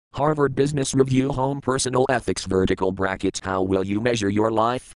Harvard Business Review Home Personal Ethics vertical bracket. How will you measure your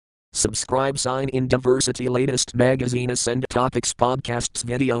life? Subscribe, sign in diversity, latest magazine, ascend topics, podcasts,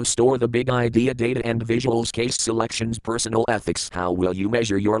 video store, the big idea, data and visuals, case selections, personal ethics. How will you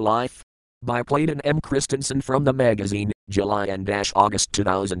measure your life? By Clayton M. Christensen from the magazine, July and August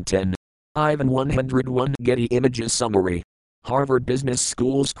 2010. Ivan 101 Getty Images Summary. Harvard Business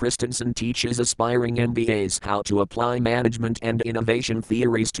School's Christensen teaches aspiring MBAs how to apply management and innovation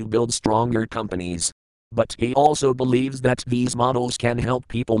theories to build stronger companies. But he also believes that these models can help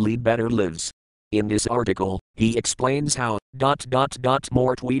people lead better lives. In this article, he explains how,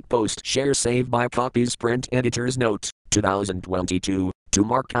 more tweet post share save by copies print editor's note, 2022, to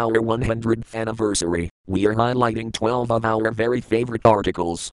mark our 100th anniversary, we are highlighting 12 of our very favorite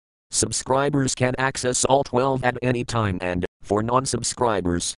articles. Subscribers can access all 12 at any time, and, for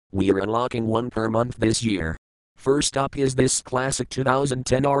non-subscribers, we are unlocking one per month this year. First up is this classic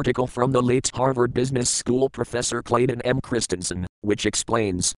 2010 article from the late Harvard Business School professor Clayton M. Christensen, which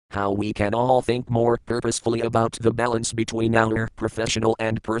explains how we can all think more purposefully about the balance between our professional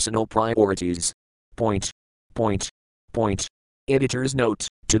and personal priorities. Point. Editor's note,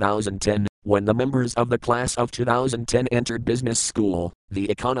 2010. When the members of the class of 2010 entered business school, the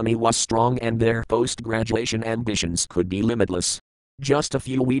economy was strong and their post-graduation ambitions could be limitless. Just a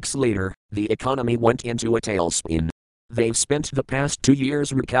few weeks later, the economy went into a tailspin. They've spent the past 2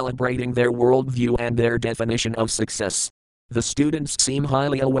 years recalibrating their worldview and their definition of success. The students seem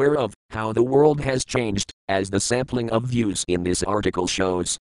highly aware of how the world has changed, as the sampling of views in this article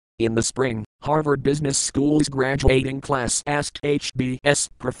shows. In the spring, Harvard Business School's graduating class asked HBS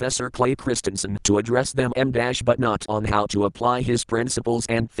Professor Clay Christensen to address them but not on how to apply his principles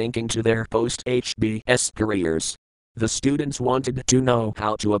and thinking to their post-HBS careers. The students wanted to know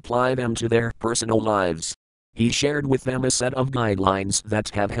how to apply them to their personal lives. He shared with them a set of guidelines that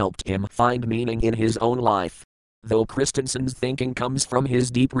have helped him find meaning in his own life. Though Christensen's thinking comes from his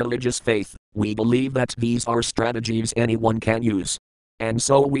deep religious faith, we believe that these are strategies anyone can use. And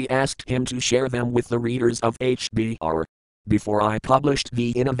so we asked him to share them with the readers of HBR. Before I published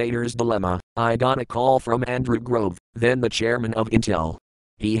The Innovator's Dilemma, I got a call from Andrew Grove, then the chairman of Intel.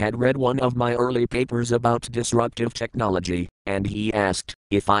 He had read one of my early papers about disruptive technology, and he asked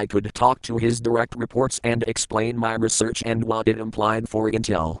if I could talk to his direct reports and explain my research and what it implied for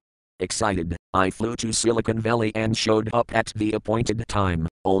Intel. Excited, I flew to Silicon Valley and showed up at the appointed time,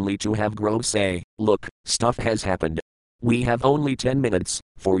 only to have Grove say, "Look, stuff has happened. We have only 10 minutes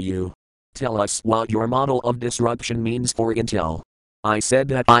for you. Tell us what your model of disruption means for Intel." I said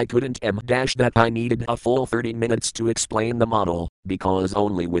that I couldn't that I needed a full 30 minutes to explain the model, because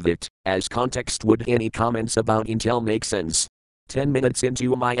only with it, as context, would any comments about Intel make sense. 10 minutes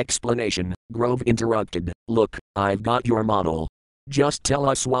into my explanation, Grove interrupted, "Look, I've got your model. Just tell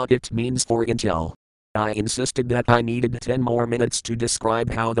us what it means for Intel." I insisted that I needed 10 more minutes to describe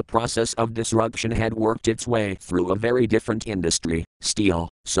how the process of disruption had worked its way through a very different industry, steel,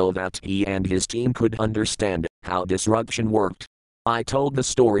 so that he and his team could understand how disruption worked. I told the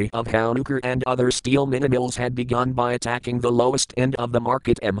story of how Nucor and other steel mini-mills had begun by attacking the lowest end of the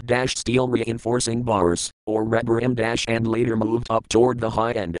market steel reinforcing bars, or rubber and later moved up toward the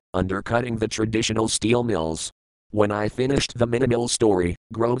high end, undercutting the traditional steel mills. When I finished the mini-mill story,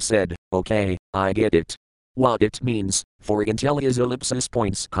 Grove said, "Okay, I get it. What it means for Intel is ellipsis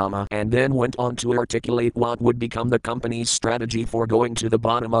points, and then went on to articulate what would become the company's strategy for going to the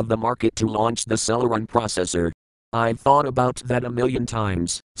bottom of the market to launch the Celeron processor. I've thought about that a million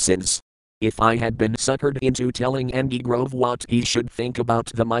times since. If I had been suckered into telling Andy Grove what he should think about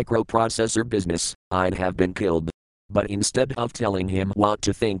the microprocessor business, I'd have been killed. But instead of telling him what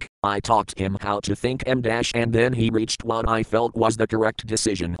to think, I taught him how to think and then he reached what I felt was the correct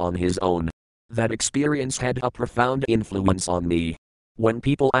decision on his own. That experience had a profound influence on me. When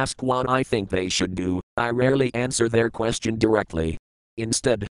people ask what I think they should do, I rarely answer their question directly.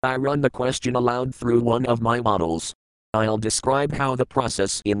 Instead, I run the question aloud through one of my models. I'll describe how the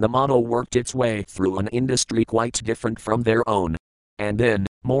process in the model worked its way through an industry quite different from their own. And then,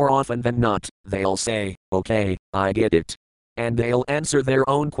 more often than not, they'll say, "Okay, I get it." And they'll answer their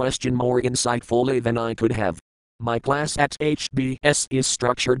own question more insightfully than I could have. My class at HBS is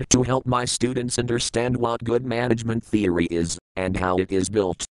structured to help my students understand what good management theory is, and how it is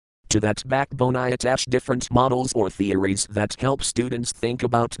built. To that backbone I attach different models or theories that help students think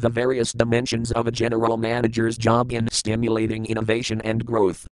about the various dimensions of a general manager's job in stimulating innovation and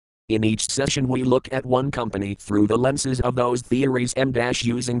growth. In each session we look at one company through the lenses of those theories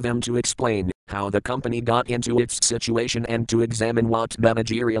using them to explain how the company got into its situation and to examine what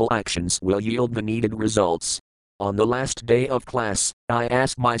managerial actions will yield the needed results. On the last day of class, I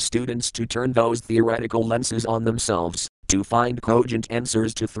ask my students to turn those theoretical lenses on themselves, to find cogent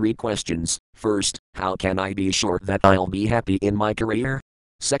answers to three questions. First, how can I be sure that I'll be happy in my career?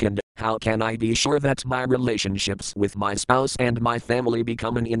 Second, how can I be sure that my relationships with my spouse and my family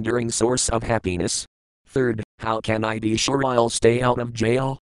become an enduring source of happiness? Third, how can I be sure I'll stay out of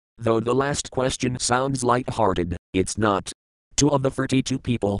jail? Though the last question sounds light-hearted, it's not. 2 of the 32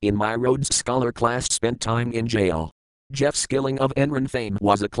 people in my Rhodes Scholar class spent time in jail. Jeff Skilling of Enron fame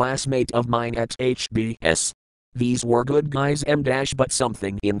was a classmate of mine at HBS. These were good guys but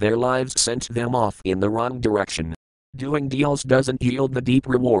something in their lives sent them off in the wrong direction. Doing deals doesn't yield the deep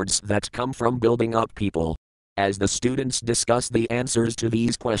rewards that come from building up people. As the students discuss the answers to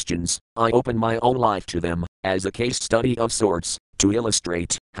these questions, I open my own life to them, as a case study of sorts, to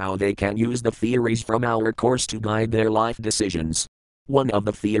illustrate how they can use the theories from our course to guide their life decisions. One of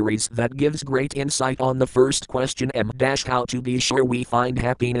the theories that gives great insight on the first question how to be sure we find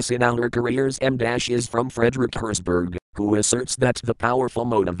happiness in our careers is from Frederick Herzberg, who asserts that the powerful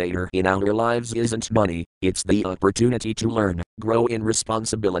motivator in our lives isn't money, it's the opportunity to learn, grow in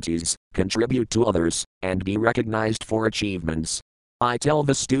responsibilities, contribute to others, and be recognized for achievements. I tell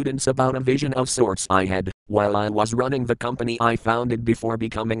the students about a vision of sorts I had while I was running the company I founded before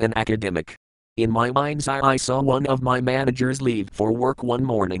becoming an academic. In my mind's eye, I saw one of my managers leave for work one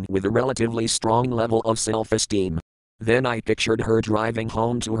morning with a relatively strong level of self-esteem. Then I pictured her driving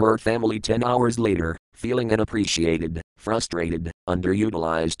home to her family 10 hours later, feeling unappreciated, frustrated,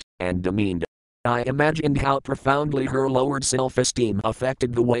 underutilized, and demeaned. I imagined how profoundly her lowered self-esteem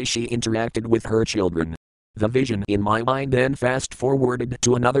affected the way she interacted with her children. The vision in my mind then fast-forwarded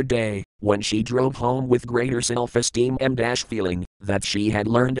to another day, when she drove home with greater self-esteem feeling that she had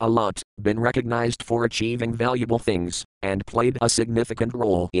learned a lot, been recognized for achieving valuable things, and played a significant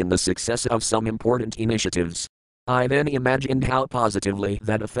role in the success of some important initiatives. I then imagined how positively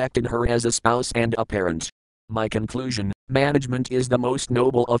that affected her as a spouse and a parent. My conclusion: management is the most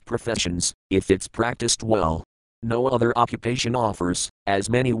noble of professions, if it's practiced well. No other occupation offers as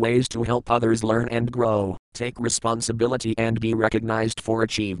many ways to help others learn and grow, take responsibility and be recognized for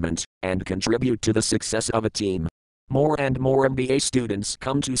achievement, and contribute to the success of a team. More and more MBA students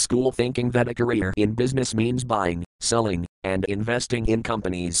come to school thinking that a career in business means buying, selling, and investing in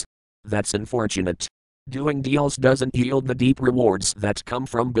companies. That's unfortunate. Doing deals doesn't yield the deep rewards that come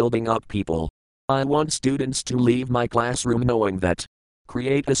from building up people. I want students to leave my classroom knowing that.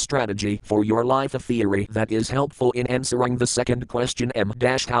 Create a strategy for your life, a theory that is helpful in answering the second question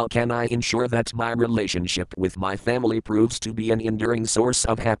how can I ensure that my relationship with my family proves to be an enduring source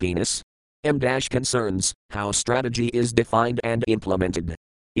of happiness? Concerns how strategy is defined and implemented.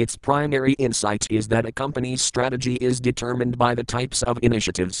 Its primary insight is that a company's strategy is determined by the types of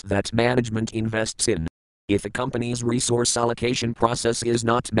initiatives that management invests in. If a company's resource allocation process is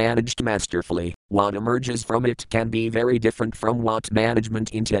not managed masterfully, what emerges from it can be very different from what management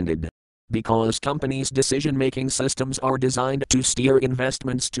intended. Because companies' decision-making systems are designed to steer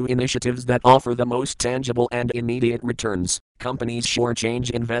investments to initiatives that offer the most tangible and immediate returns, companies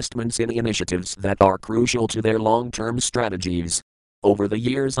shortchange investments in initiatives that are crucial to their long-term strategies. Over the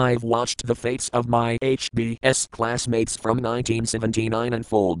years, I've watched the fates of my HBS classmates from 1979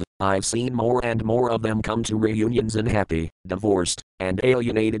 unfold. I've seen more and more of them come to reunions unhappy, divorced, and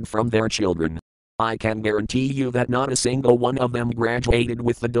alienated from their children. I can guarantee you that not a single one of them graduated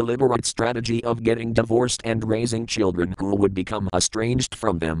with the deliberate strategy of getting divorced and raising children who would become estranged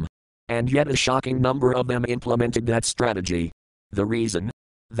from them. And yet a shocking number of them implemented that strategy. The reason?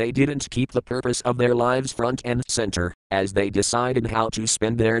 They didn't keep the purpose of their lives front and center, as they decided how to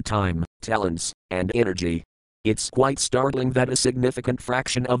spend their time, talents, and energy. It's quite startling that a significant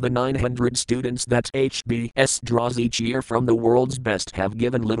fraction of the 900 students that HBS draws each year from the world's best have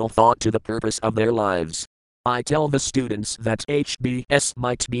given little thought to the purpose of their lives. I tell the students that HBS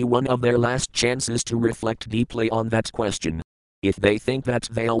might be one of their last chances to reflect deeply on that question. If they think that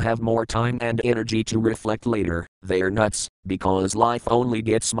they'll have more time and energy to reflect later, they're nuts, because life only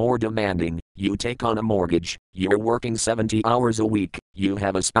gets more demanding. You take on a mortgage, you're working 70 hours a week, you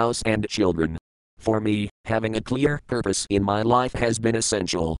have a spouse and children. For me, having a clear purpose in my life has been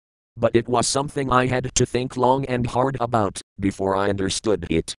essential. But it was something I had to think long and hard about before I understood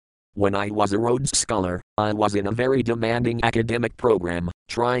it. When I was a Rhodes Scholar, I was in a very demanding academic program,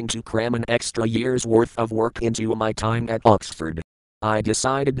 trying to cram an extra year's worth of work into my time at Oxford. I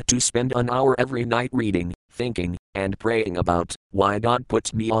decided to spend an hour every night reading, thinking, and praying about why God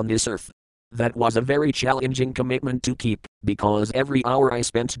put me on this earth. That was a very challenging commitment to keep, because every hour I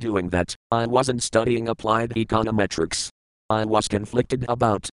spent doing that, I wasn't studying applied econometrics. I was conflicted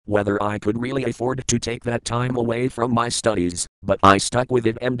about whether I could really afford to take that time away from my studies, but I stuck with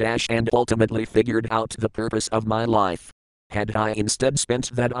it and ultimately figured out the purpose of my life. Had I instead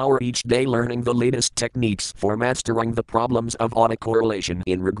spent that hour each day learning the latest techniques for mastering the problems of autocorrelation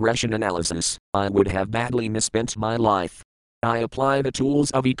in regression analysis, I would have badly misspent my life. I apply the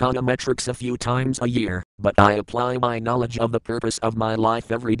tools of econometrics a few times a year, but I apply my knowledge of the purpose of my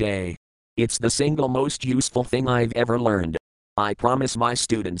life every day. It's the single most useful thing I've ever learned. I promise my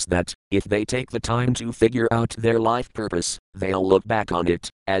students that, if they take the time to figure out their life purpose, they'll look back on it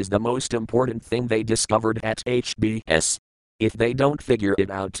as the most important thing they discovered at HBS. If they don't figure it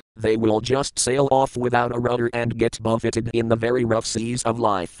out, they will just sail off without a rudder and get buffeted in the very rough seas of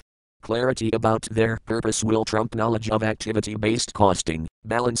life. Clarity about their purpose will trump knowledge of activity-based costing,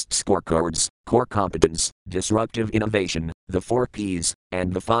 balanced scorecards, core competence, disruptive innovation, the 4 Ps,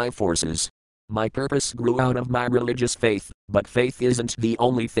 and the 5 forces. My purpose grew out of my religious faith, but faith isn't the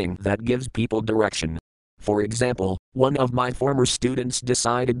only thing that gives people direction. For example, one of my former students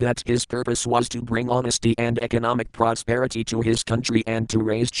decided that his purpose was to bring honesty and economic prosperity to his country and to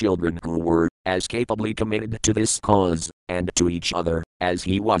raise children who were as capably committed to this cause, and to each other, as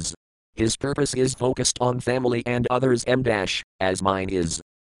he was. His purpose is focused on family and others as mine is.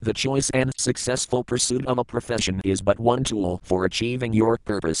 The choice and successful pursuit of a profession is but one tool for achieving your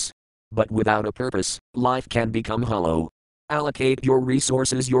purpose. But without a purpose, life can become hollow. Allocate your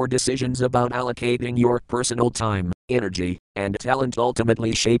resources. Your decisions about allocating your personal time, energy, and talent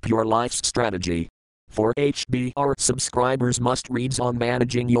ultimately shape your life's strategy. For HBR subscribers, must-reads on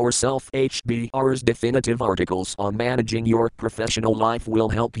managing yourself. HBR's definitive articles on managing your professional life will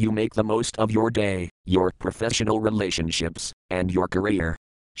help you make the most of your day, your professional relationships, and your career.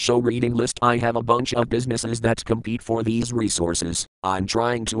 Show reading list. I have a bunch of businesses that compete for these resources. I'm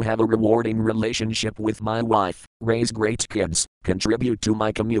trying to have a rewarding relationship with my wife, raise great kids, contribute to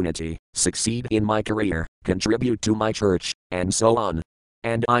my community, succeed in my career, contribute to my church, and so on.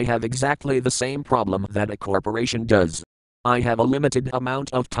 And I have exactly the same problem that a corporation does. I have a limited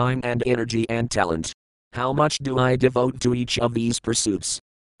amount of time and energy and talent. How much do I devote to each of these pursuits?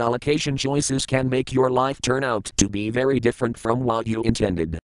 Allocation choices can make your life turn out to be very different from what you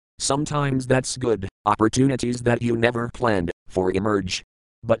intended. Sometimes that's good, opportunities that you never planned for emerge.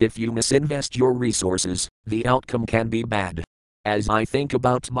 But if you misinvest your resources, the outcome can be bad. As I think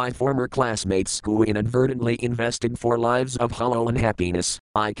about my former classmates who inadvertently invested for lives of hollow unhappiness,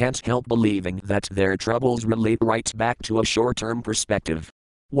 I can't help believing that their troubles relate right back to a short-term perspective.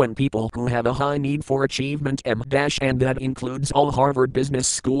 When people who have a high need for achievement and that includes all Harvard Business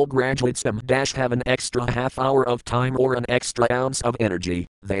School graduates have an extra half hour of time or an extra ounce of energy,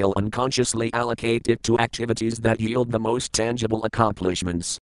 they'll unconsciously allocate it to activities that yield the most tangible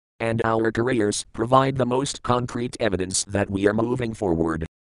accomplishments. And our careers provide the most concrete evidence that we are moving forward.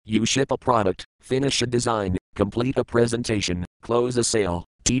 You ship a product, finish a design, complete a presentation, close a sale,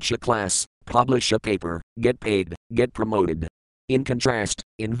 teach a class, publish a paper, get paid, get promoted. In contrast,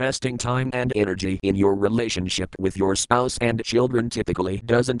 investing time and energy in your relationship with your spouse and children typically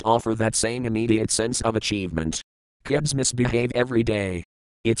doesn't offer that same immediate sense of achievement. Kids misbehave every day.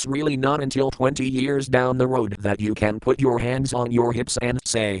 It's really not until 20 years down the road that you can put your hands on your hips and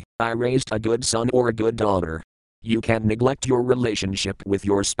say, I raised a good son or a good daughter. You can neglect your relationship with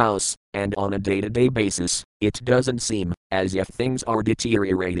your spouse, and on a day-to-day basis, it doesn't seem as if things are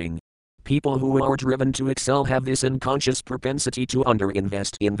deteriorating. People who are driven to excel have this unconscious propensity to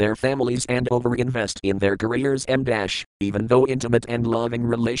underinvest in their families and overinvest in their careers even though intimate and loving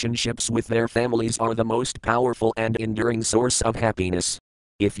relationships with their families are the most powerful and enduring source of happiness.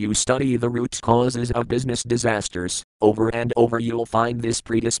 If you study the root causes of business disasters, over and over you'll find this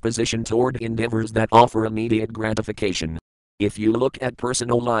predisposition toward endeavors that offer immediate gratification. If you look at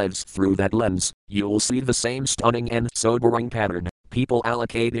personal lives through that lens, you'll see the same stunning and sobering pattern. People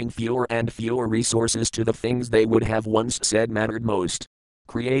allocating fewer and fewer resources to the things they would have once said mattered most.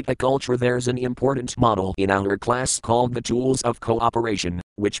 Create a culture. There's an important model in our class called the Tools of Cooperation,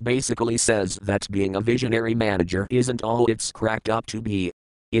 which basically says that being a visionary manager isn't all it's cracked up to be.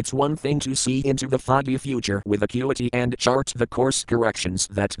 It's one thing to see into the foggy future with acuity and chart the course corrections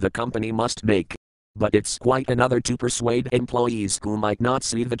that the company must make. But it's quite another to persuade employees who might not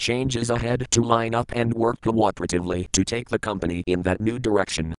see the changes ahead to line up and work cooperatively to take the company in that new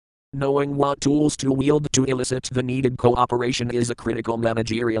direction. Knowing what tools to wield to elicit the needed cooperation is a critical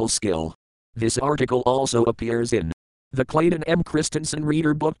managerial skill. This article also appears in The Clayton M. Christensen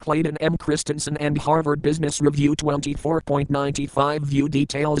Reader Book. Clayton M. Christensen and Harvard Business Review 24.95 view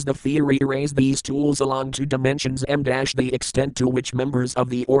details the theory. Raise these tools along two dimensions: the extent to which members of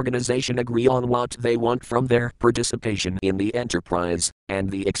the organization agree on what they want from their participation in the enterprise, and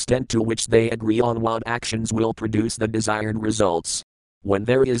the extent to which they agree on what actions will produce the desired results. When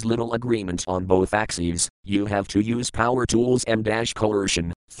there is little agreement on both axes, you have to use power tools: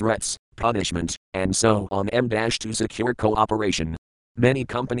 coercion, threats, punishment, and so on to secure cooperation. Many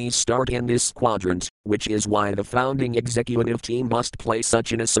companies start in this quadrant, which is why the founding executive team must play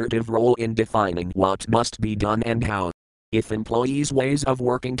such an assertive role in defining what must be done and how. If employees' ways of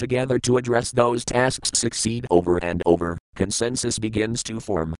working together to address those tasks succeed over and over, consensus begins to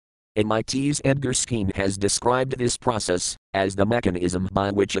form. MIT's Edgar Skene has described this process as the mechanism by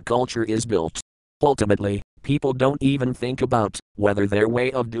which a culture is built. Ultimately, people don't even think about whether their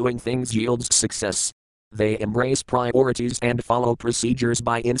way of doing things yields success. They embrace priorities and follow procedures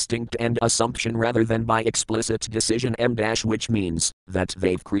by instinct and assumption rather than by explicit decision, which means that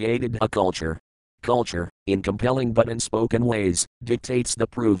they've created a culture. Culture, in compelling but unspoken ways, dictates the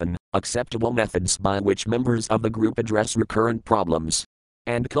proven, acceptable methods by which members of the group address recurrent problems.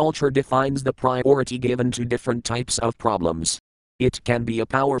 And culture defines the priority given to different types of problems. It can be a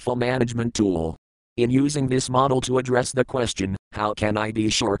powerful management tool. In using this model to address the question, how can I be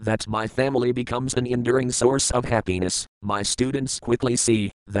sure that my family becomes an enduring source of happiness, my students quickly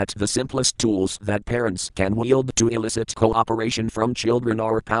see that the simplest tools that parents can wield to elicit cooperation from children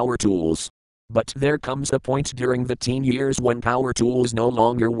are power tools. But there comes a point during the teen years when power tools no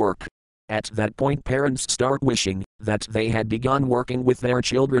longer work. At that point, parents start wishing that they had begun working with their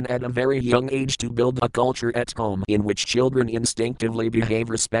children at a very young age to build a culture at home in which children instinctively behave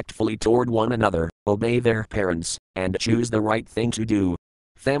respectfully toward one another, obey their parents, and choose the right thing to do.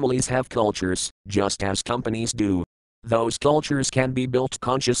 Families have cultures, just as companies do. Those cultures can be built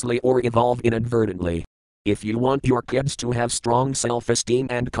consciously or evolve inadvertently. If you want your kids to have strong self-esteem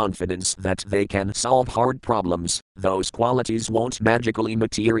and confidence that they can solve hard problems, those qualities won't magically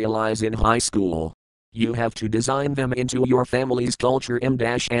materialize in high school. You have to design them into your family's culture,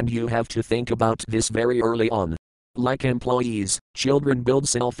 and you have to think about this very early on. Like employees, children build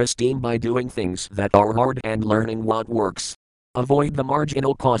self-esteem by doing things that are hard and learning what works. Avoid the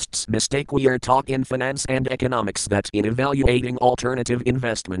marginal costs mistake. We are taught in finance and economics that in evaluating alternative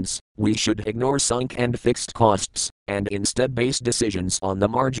investments, we should ignore sunk and fixed costs, and instead base decisions on the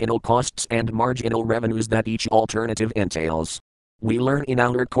marginal costs and marginal revenues that each alternative entails. We learn in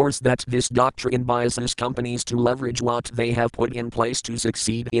our course that this doctrine biases companies to leverage what they have put in place to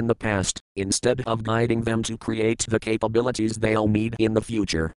succeed in the past, instead of guiding them to create the capabilities they'll need in the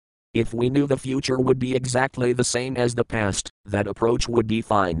future. If we knew the future would be exactly the same as the past, that approach would be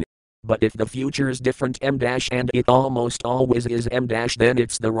fine. But if the future is different and it almost always is then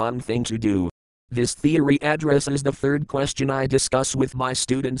it's the wrong thing to do. This theory addresses the third question I discuss with my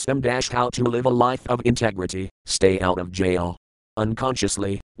students: how to live a life of integrity, stay out of jail.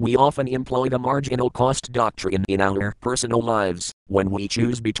 Unconsciously, we often employ the marginal cost doctrine in our personal lives when we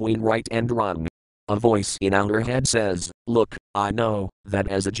choose between right and wrong. A voice in our head says, look, I know that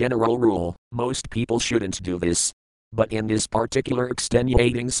as a general rule, most people shouldn't do this. But in this particular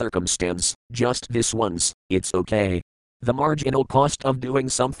extenuating circumstance, just this once, it's okay. The marginal cost of doing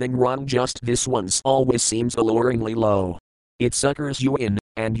something wrong just this once always seems alluringly low. It suckers you in,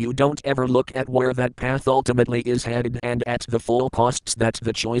 and you don't ever look at where that path ultimately is headed and at the full costs that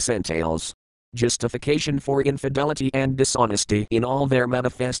the choice entails. Justification for infidelity and dishonesty in all their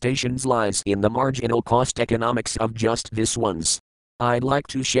manifestations lies in the marginal cost economics of just this once. I'd like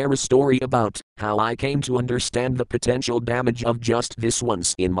to share a story about how I came to understand the potential damage of just this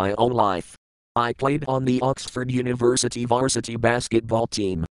once in my own life. I played on the Oxford University varsity basketball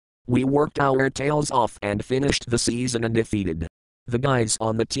team. We worked our tails off and finished the season undefeated. The guys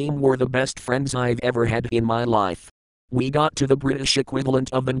on the team were the best friends I've ever had in my life. We got to the British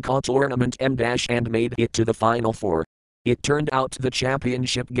equivalent of the NCAA tournament and made it to the Final Four. It turned out the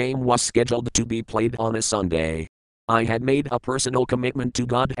championship game was scheduled to be played on a Sunday. I had made a personal commitment to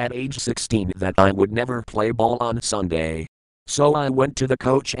God at age 16 that I would never play ball on Sunday. So I went to the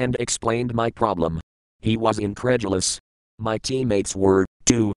coach and explained my problem. He was incredulous. My teammates were,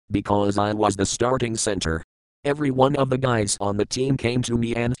 too, because I was the starting center. Every one of the guys on the team came to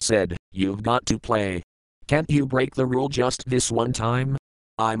me and said, "You've got to play. Can't you break the rule just this one time?"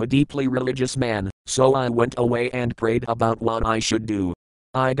 I'm a deeply religious man, so I went away and prayed about what I should do.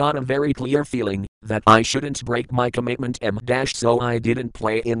 I got a very clear feeling that I shouldn't break my commitment so I didn't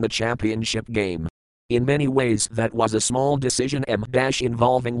play in the championship game. In many ways that was a small decision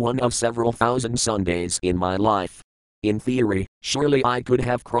involving one of several thousand Sundays in my life. In theory, surely I could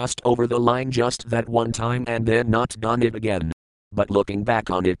have crossed over the line just that one time and then not done it again. But looking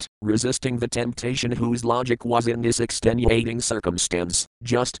back on it, resisting the temptation whose logic was in this extenuating circumstance,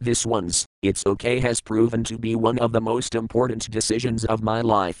 just this once, it's okay, has proven to be one of the most important decisions of my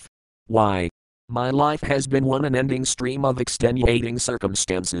life. Why? My life has been one unending stream of extenuating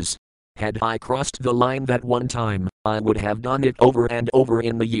circumstances. Had I crossed the line that one time, I would have done it over and over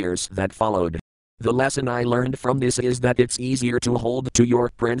in the years that followed. The lesson I learned from this is that it's easier to hold to your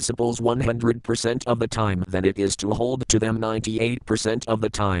principles 100% of the time than it is to hold to them 98% of the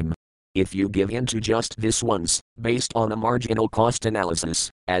time. If you give in to just this once, based on a marginal cost analysis,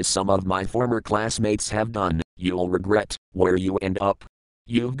 as some of my former classmates have done, you'll regret where you end up.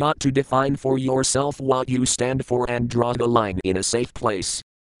 You've got to define for yourself what you stand for and draw the line in a safe place.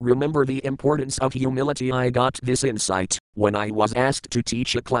 Remember the importance of humility. I got this insight when I was asked to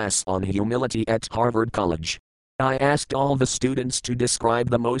teach a class on humility at Harvard College. I asked all the students to describe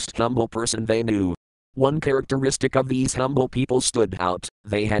the most humble person they knew. One characteristic of these humble people stood out: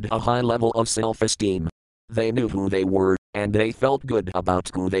 they had a high level of self-esteem. They knew who they were, and they felt good about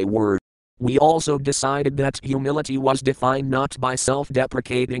who they were. We also decided that humility was defined not by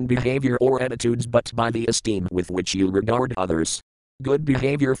self-deprecating behavior or attitudes but by the esteem with which you regard others. Good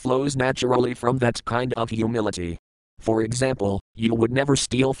behavior flows naturally from that kind of humility. For example, you would never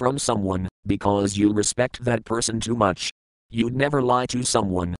steal from someone because you respect that person too much. You'd never lie to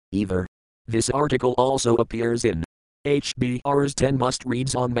someone, either. This article also appears in HBR's 10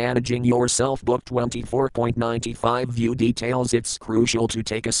 must-reads on managing yourself, book 24.95. View details. It's crucial to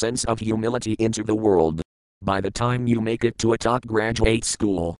take a sense of humility into the world. By the time you make it to a top graduate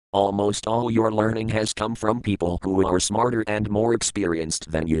school, almost all your learning has come from people who are smarter and more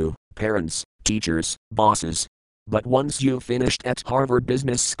experienced than you, parents, teachers, bosses. But once you've finished at Harvard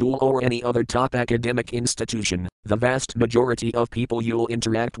Business School or any other top academic institution, the vast majority of people you'll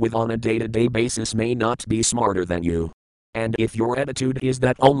interact with on a day-to-day basis may not be smarter than you. And if your attitude is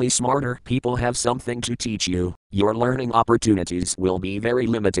that only smarter people have something to teach you, your learning opportunities will be very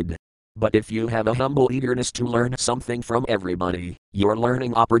limited. But if you have a humble eagerness to learn something from everybody, your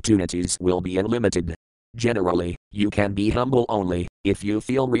learning opportunities will be unlimited. Generally, you can be humble only if you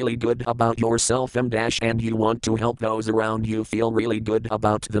feel really good about yourself and you want to help those around you feel really good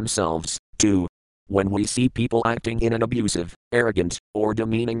about themselves, too. When we see people acting in an abusive, arrogant, or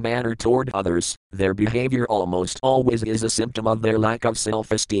demeaning manner toward others, their behavior almost always is a symptom of their lack of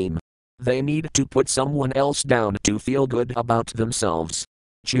self-esteem. They need to put someone else down to feel good about themselves.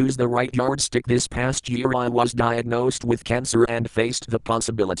 Choose the right yardstick. This past year I was diagnosed with cancer and faced the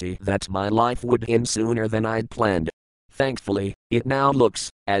possibility that my life would end sooner than I'd planned. Thankfully, it now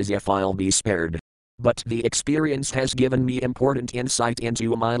looks as if I'll be spared. But the experience has given me important insight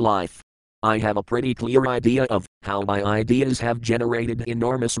into my life. I have a pretty clear idea of how my ideas have generated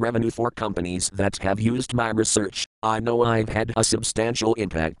enormous revenue for companies that have used my research. I know I've had a substantial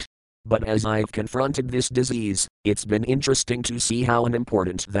impact. But as I've confronted this disease, it's been interesting to see how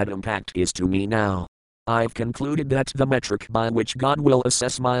important that impact is to me now. I've concluded that the metric by which God will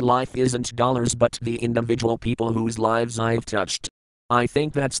assess my life isn't dollars but the individual people whose lives I've touched. I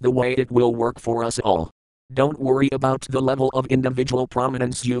think that's the way it will work for us all. Don't worry about the level of individual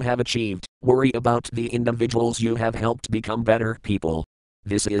prominence you have achieved, worry about the individuals you have helped become better people.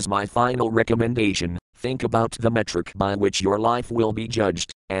 This is my final recommendation. Think about the metric by which your life will be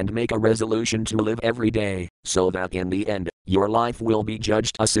judged, and make a resolution to live every day, so that in the end, your life will be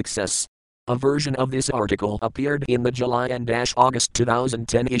judged a success. A version of this article appeared in the July and August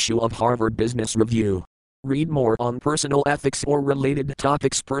 2010 issue of Harvard Business Review. Read more on personal ethics or related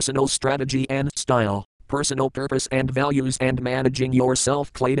topics: personal strategy and style, personal purpose and values, and managing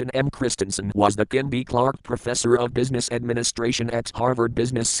yourself. Clayton M. Christensen was the Kimby Clark Professor of Business Administration at Harvard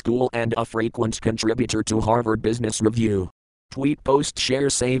Business School and a frequent contributor to Harvard Business Review. Tweet, post, share,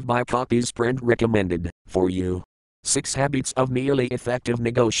 save, buy copies. Print recommended for you. 6 Habits of Merely Effective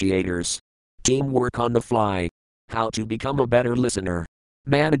Negotiators. Teamwork on the fly. How to become a better listener.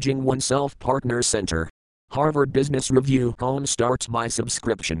 Managing oneself. Partner Center. Harvard Business Review. Home. Start my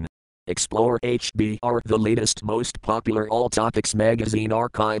subscription. Explore HBR, the latest, most popular all-topics magazine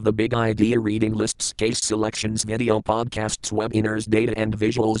archive, the big idea reading lists, case selections, video podcasts, webinars, data and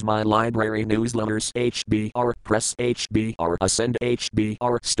visuals, my library, newsletters, HBR Press, HBR Ascend,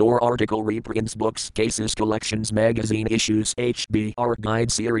 HBR Store, article reprints, books, cases, collections, magazine issues, HBR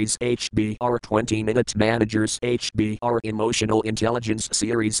Guide Series, HBR 20-minute managers, HBR Emotional Intelligence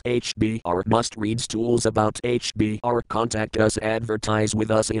Series, HBR Must-reads, tools about HBR. Contact us, advertise with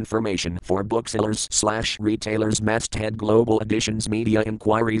us, information information for booksellers/retailers. Masthead Global Editions Media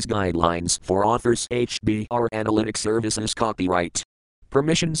Inquiries Guidelines for Authors. HBR Analytic Services. Copyright.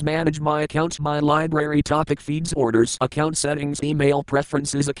 Permissions. Manage My Account, My Library. Topic feeds, orders, account settings, email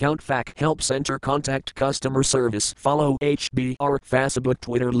preferences, account FAQ, help center, contact customer service. Follow HBR, Facebook,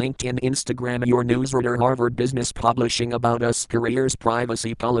 Twitter, LinkedIn, Instagram. Your newsreader. Harvard Business Publishing. About Us, careers,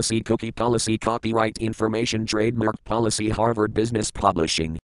 privacy policy, cookie policy, copyright information, trademark policy. Harvard Business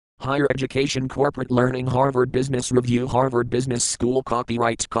Publishing. Higher education, corporate learning. Harvard Business Review. Harvard Business School.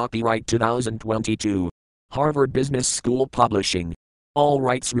 Copyright 2022. Harvard Business School Publishing. All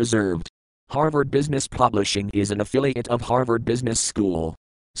rights reserved. Harvard Business Publishing is an affiliate of Harvard Business School.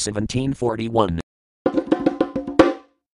 1741.